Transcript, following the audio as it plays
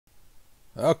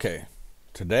Okay,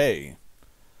 today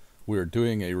we are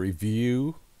doing a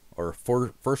review or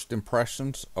first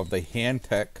impressions of the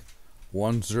Hantek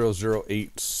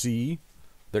 1008c,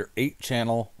 their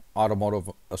 8-channel automotive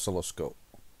oscilloscope.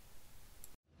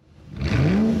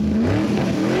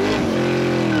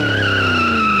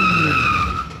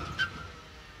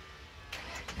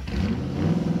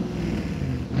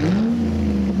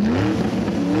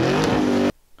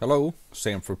 Hello,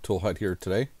 Sam from Toolhead here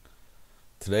today.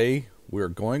 Today we are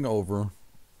going over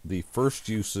the first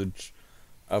usage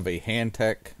of a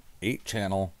Hantek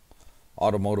 8-channel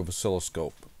automotive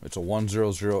oscilloscope. It's a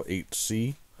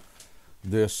 1008c.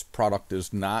 This product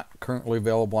is not currently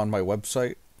available on my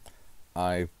website.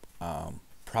 I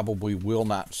probably will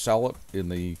not sell it in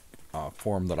the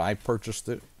form that I purchased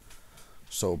it.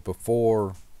 So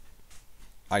before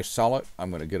I sell it,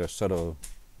 I'm going to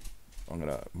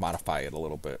modify it a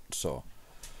little bit. So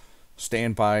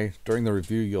stand by. During the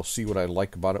review, you'll see what I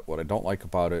like about it, what I don't like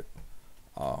about it,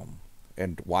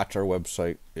 and watch our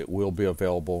website. It will be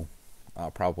available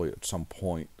probably at some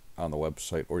point on the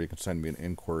website, or you can send me an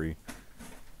inquiry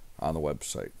on the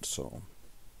website. So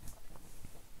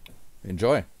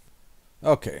enjoy.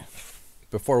 Okay,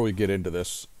 before we get into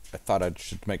this, I thought I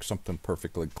should make something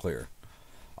perfectly clear.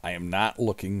 I am not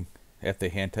looking at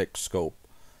the Hantek scope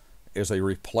as a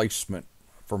replacement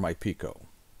for my Pico.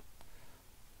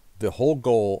 The whole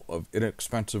goal of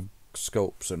inexpensive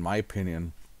scopes, in my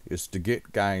opinion, is to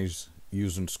get guys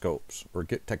using scopes, or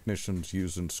get technicians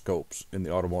using scopes in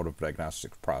the automotive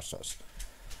diagnostics process.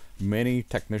 Many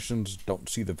technicians don't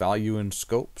see the value in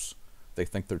scopes. They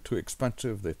think they're too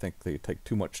expensive. They think they take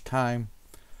too much time.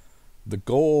 The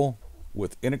goal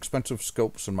with inexpensive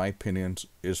scopes, in my opinion,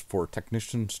 is for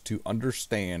technicians to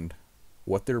understand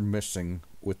what they're missing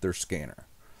with their scanner.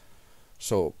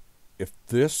 So if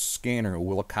this scanner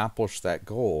will accomplish that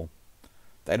goal,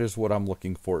 that is what I'm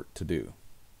looking for it to do.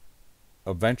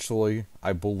 Eventually,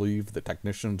 I believe the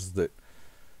technicians that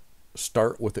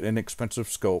start with an inexpensive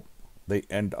scope, they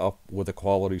end up with a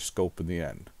quality scope in the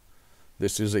end.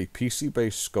 This is a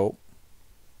PC-based scope.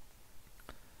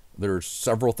 There's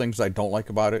several things I don't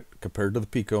like about it compared to the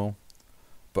Pico,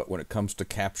 but when it comes to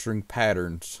capturing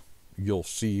patterns, you'll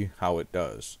see how it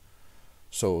does.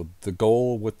 So the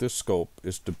goal with this scope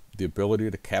is the ability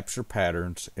to capture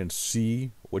patterns and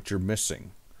see what you're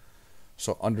missing.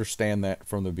 So understand that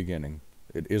from the beginning.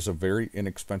 It is a very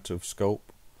inexpensive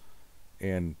scope,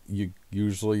 and you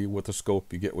usually with a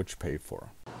scope you get what you pay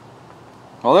for.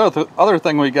 Well, the other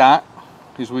thing we got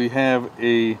is we have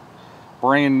a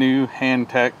brand new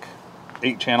Hantek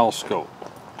 8-channel scope.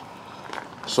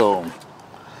 So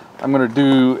I'm going to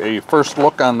do a first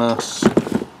look on this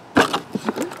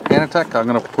Hantek. I'm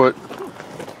going to put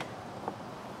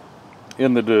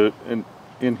in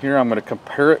here. I'm going to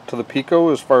compare it to the Pico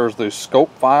as far as the scope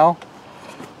file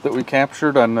that we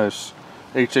captured on this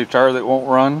HHR that won't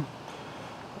run.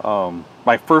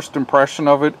 My first impression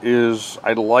of it is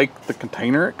I like the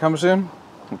container it comes in.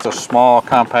 It's a small,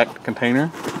 compact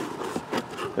container.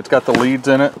 It's got the leads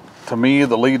in it. To me,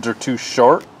 the leads are too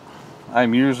short.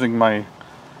 I'm using my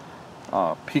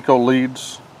Pico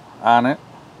leads on it.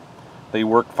 They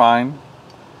work fine.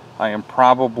 I am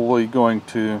probably going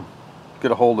to get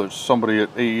a hold of somebody at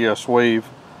AES Wave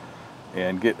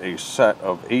and get a set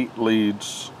of 8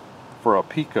 leads for a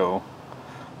Pico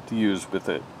to use with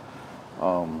it.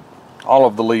 All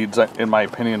of the leads, in my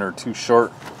opinion, are too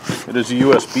short. It is a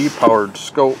USB powered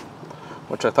scope,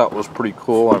 which I thought was pretty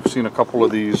cool. I've seen a couple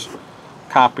of these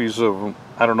copies of,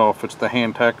 I don't know if it's the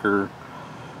Hantek or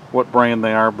what brand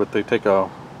they are, but they take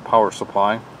a power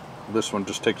supply. This one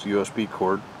just takes a USB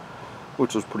cord,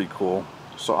 which is pretty cool.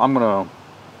 So I'm gonna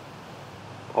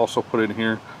also put in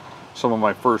here some of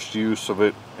my first use of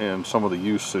it and some of the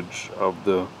usage of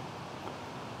the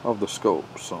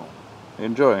scope. So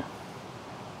enjoy.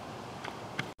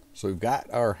 So we've got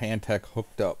our Hantek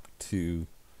hooked up to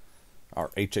our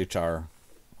HHR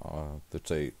that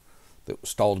was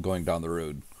stalled going down the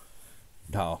road.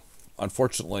 Now,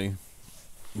 unfortunately,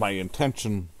 my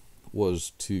intention was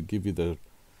to give you the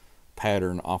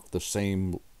pattern off the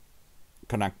same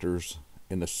connectors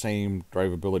in the same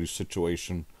drivability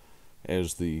situation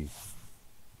as the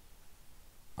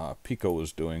Pico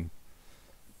was doing,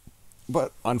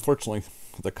 but unfortunately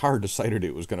the car decided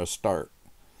it was going to start.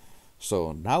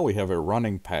 So now we have a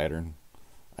running pattern.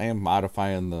 I am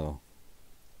modifying the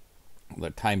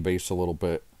time base a little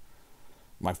bit.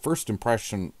 My first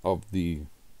impression of the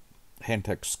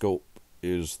Hantek scope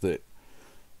is that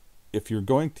if you're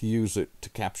going to use it to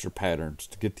capture patterns,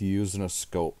 to get to using a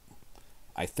scope,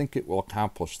 I think it will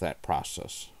accomplish that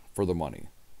process for the money.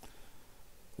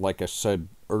 Like I said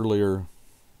earlier,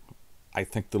 I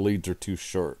think the leads are too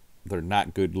short. They're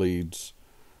not good leads.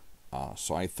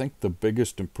 So I think the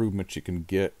biggest improvement you can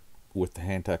get with the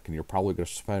Hantek, and you're probably going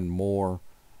to spend more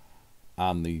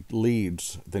on the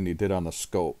leads than you did on the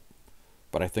scope,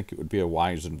 but I think it would be a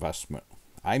wise investment.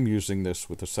 I'm using this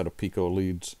with a set of Pico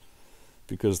leads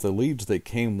because the leads they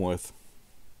came with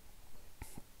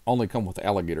only come with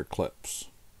alligator clips.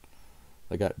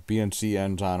 They got BNC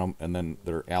ends on them, and then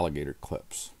they're alligator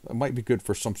clips. It might be good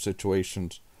for some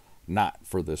situations, not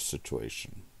for this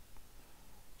situation.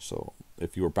 So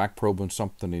if you were back probing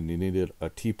something and you needed a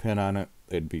T-pin on it,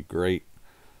 it'd be great.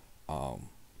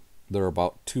 They're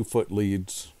about 2-foot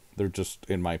leads. They're just,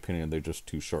 in my opinion, they're just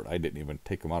too short. I didn't even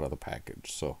take them out of the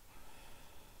package. So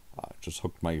just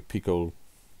hooked my Pico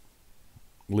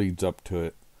leads up to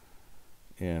it,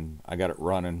 and I got it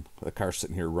running. The car's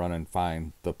sitting here running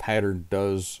fine. The pattern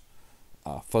does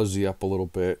fuzzy up a little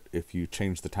bit if you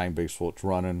change the time base while it's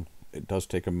running. It does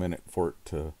take a minute for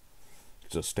it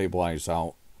to stabilize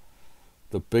out.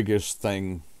 The biggest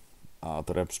thing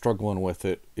that I'm struggling with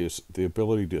it is the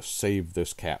ability to save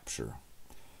this capture.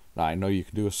 Now I know you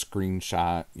can do a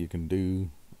screenshot, you can do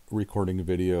recording a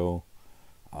video,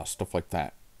 stuff like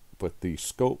that, but the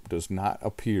scope does not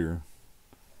appear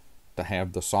to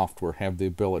have the software have the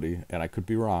ability, and I could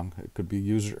be wrong, it could be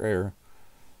user error,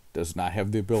 does not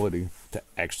have the ability to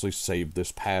actually save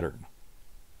this pattern.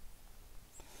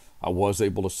 I was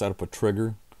able to set up a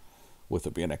trigger with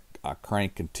it being a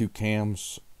crank and 2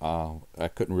 cams. I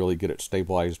couldn't really get it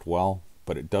stabilized well,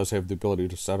 but it does have the ability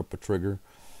to set up a trigger.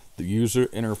 The user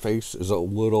interface is a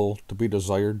little to be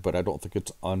desired, but I don't think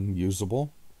it's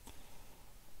unusable.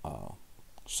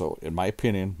 So in my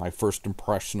opinion, my first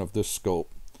impression of this scope,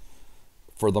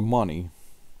 for the money,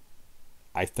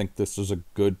 I think this is a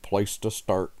good place to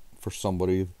start for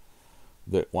somebody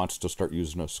that wants to start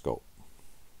using a scope.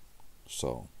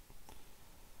 So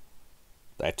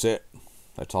that's it.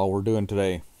 That's all we're doing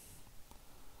today.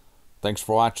 Thanks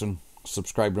for watching.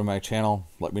 Subscribe to my channel.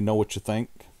 Let me know what you think.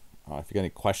 If you got any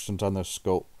questions on this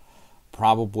scope,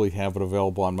 probably have it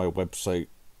available on my website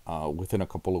within a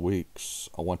couple of weeks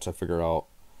once I figure out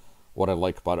what I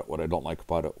like about it, what I don't like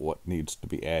about it, what needs to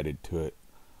be added to it.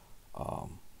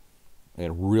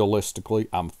 And realistically,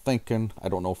 I'm thinking, I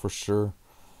don't know for sure,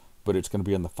 but it's going to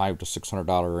be in the $500 to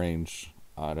 $600 range.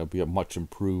 It'll be a much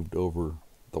improved over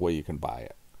the way you can buy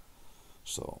it.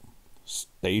 So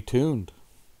stay tuned.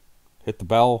 Hit the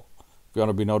bell if you want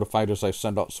to be notified as I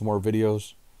send out some more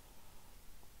videos.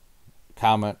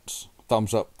 Comments,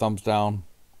 thumbs up, thumbs down.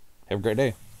 Have a great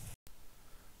day.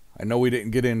 I know we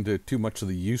didn't get into too much of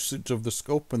the usage of the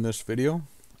scope in this video.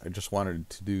 I just wanted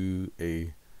to do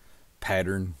a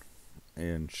pattern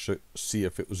and see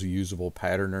if it was a usable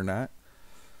pattern or not.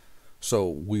 So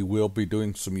we will be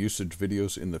doing some usage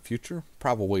videos in the future,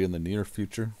 probably in the near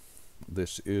future.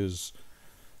 This is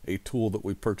a tool that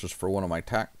we purchased for one of my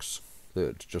techs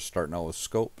that's just starting out with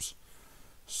scopes.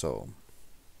 So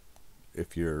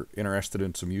if you're interested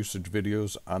in some usage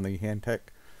videos on the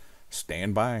Hantek,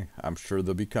 stand by. I'm sure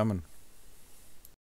they'll be coming.